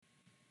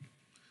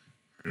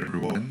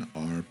everyone.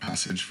 Our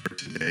passage for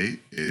today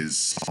is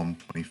Psalm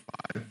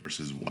 25,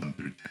 verses 1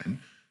 through 10.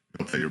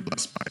 We hope that you're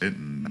blessed by it,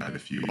 and that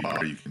if you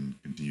are, you can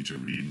continue to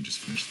read and just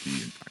finish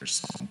the entire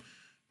psalm,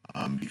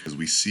 because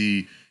we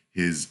see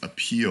his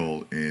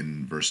appeal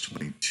in verse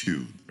 22,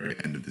 the very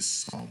end of this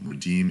psalm.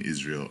 Redeem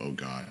Israel, O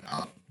God,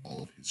 out of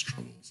all of his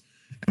troubles.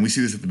 And we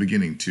see this at the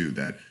beginning too,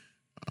 that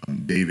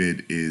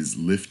David is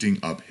lifting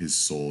up his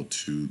soul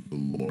to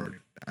the Lord,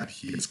 that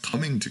he is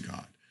coming to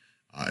God,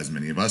 as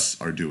many of us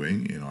are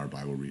doing in our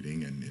Bible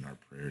reading and in our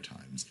prayer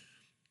times.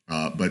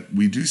 But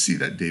we do see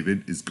that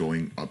David is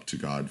going up to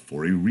God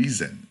for a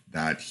reason,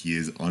 that he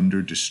is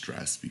under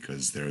distress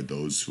because there are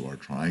those who are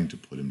trying to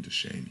put him to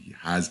shame. He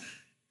has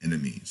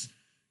enemies.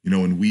 You know,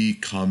 when we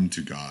come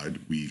to God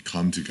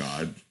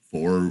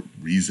for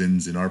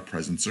reasons in our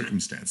present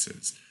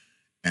circumstances.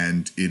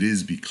 And it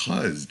is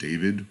because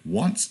David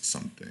wants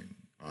something.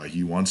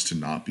 He wants to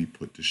not be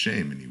put to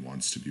shame, and he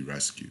wants to be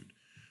rescued.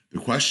 The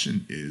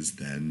question is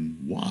then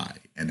why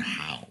and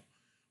how?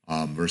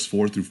 Verse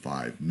 4 through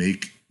 5,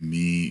 make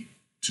me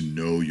to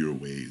know your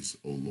ways,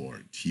 O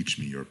Lord. Teach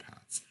me your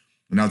paths.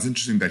 And now it's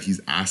interesting that he's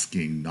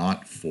asking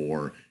not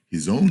for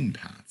his own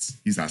paths.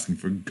 He's asking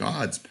for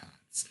God's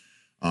paths.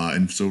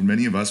 And so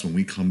many of us, when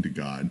we come to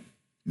God,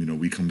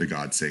 we come to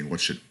God saying, what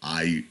should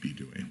I be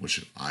doing? What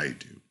should I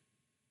do?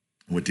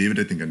 What David,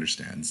 I think,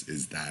 understands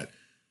is that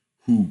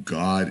who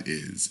God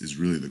is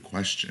really the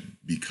question,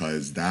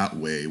 because that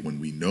way, when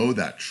we know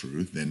that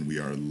truth, then we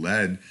are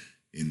led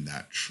in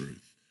that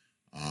truth.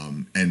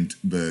 And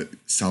the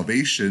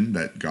salvation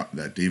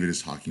that David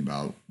is talking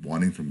about,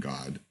 wanting from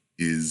God,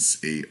 is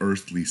a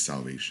earthly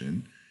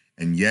salvation,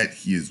 and yet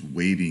he is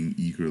waiting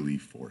eagerly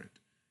for it.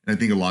 And I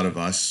think a lot of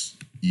us,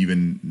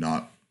 even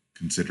not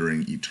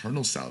considering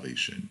eternal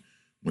salvation,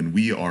 when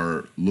we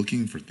are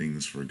looking for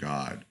things for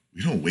God,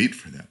 we don't wait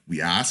for them.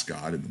 We ask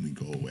God and then we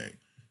go away.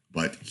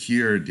 But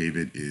here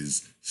David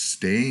is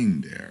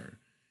staying there,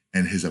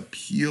 and his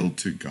appeal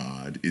to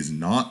God is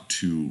not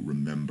to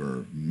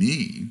remember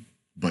me,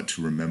 but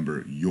to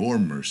remember your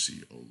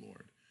mercy, O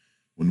Lord.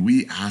 When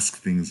we ask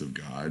things of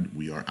God,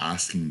 we are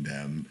asking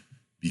them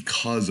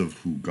because of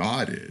who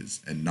God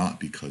is and not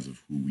because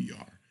of who we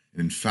are.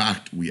 And in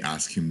fact, we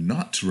ask him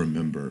not to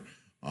remember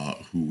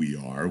who we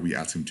are. We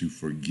ask him to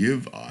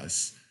forgive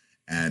us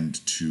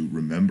and to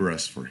remember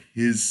us for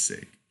his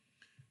sake,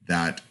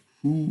 that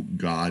who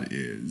God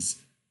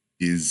is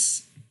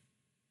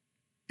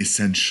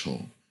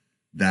essential,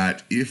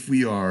 that if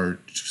we are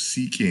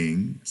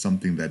seeking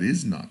something that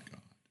is not God,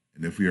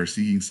 and if we are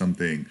seeking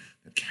something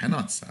that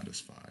cannot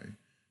satisfy,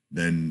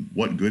 then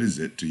what good is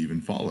it to even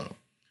follow?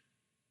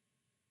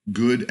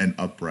 Good and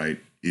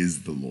upright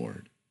is the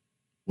Lord.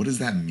 What does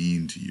that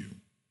mean to you?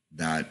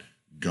 That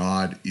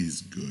God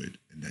is good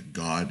and that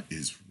God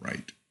is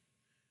right.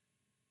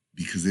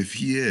 Because if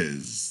he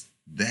is,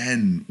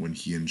 then when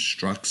he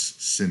instructs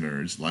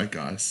sinners like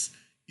us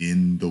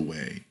in the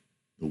way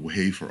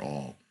for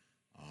all,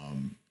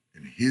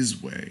 in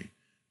his way,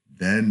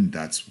 then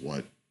that's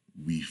what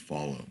we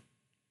follow.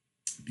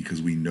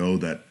 Because we know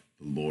that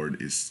the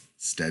Lord is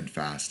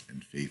steadfast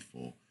and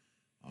faithful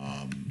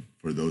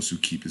for those who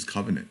keep his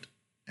covenant.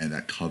 And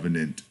that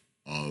covenant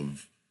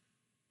of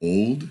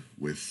old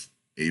with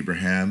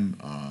Abraham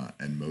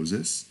and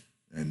Moses,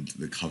 and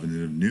the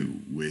covenant of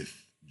new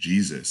with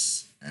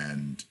Jesus,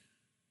 and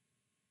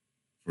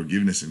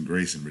forgiveness and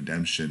grace and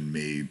redemption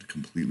made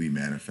completely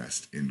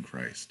manifest in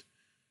Christ.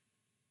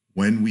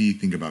 When we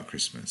think about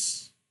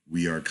Christmas,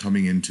 we are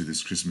coming into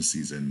this Christmas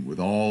season with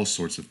all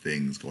sorts of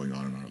things going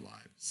on in our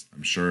lives.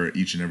 I'm sure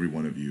each and every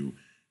one of you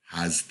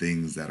has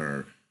things that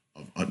are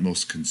of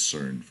utmost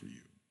concern for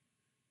you.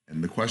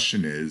 And the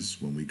question is,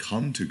 when we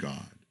come to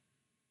God,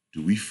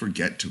 do we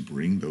forget to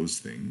bring those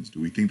things?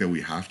 Do we think that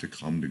we have to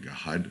come to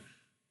God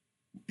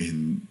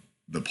in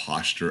the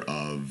posture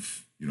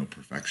of,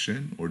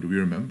 perfection? Or do we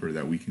remember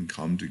that we can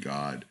come to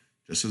God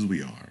just as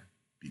we are,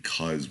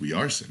 because we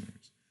are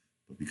sinners,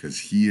 but because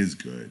he is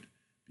good,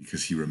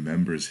 because he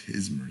remembers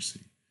his mercy?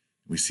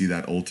 We see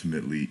that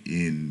ultimately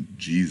in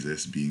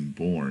Jesus being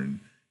born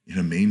in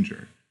a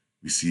manger.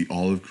 We see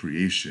all of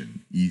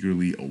creation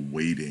eagerly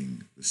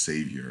awaiting the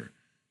Savior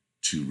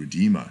to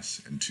redeem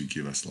us and to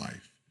give us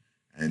life.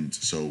 And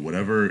so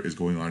whatever is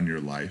going on in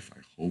your life,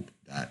 I hope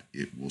that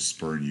it will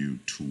spur you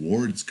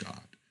towards God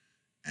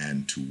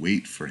and to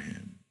wait for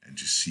him and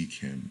to seek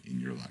him in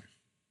your life.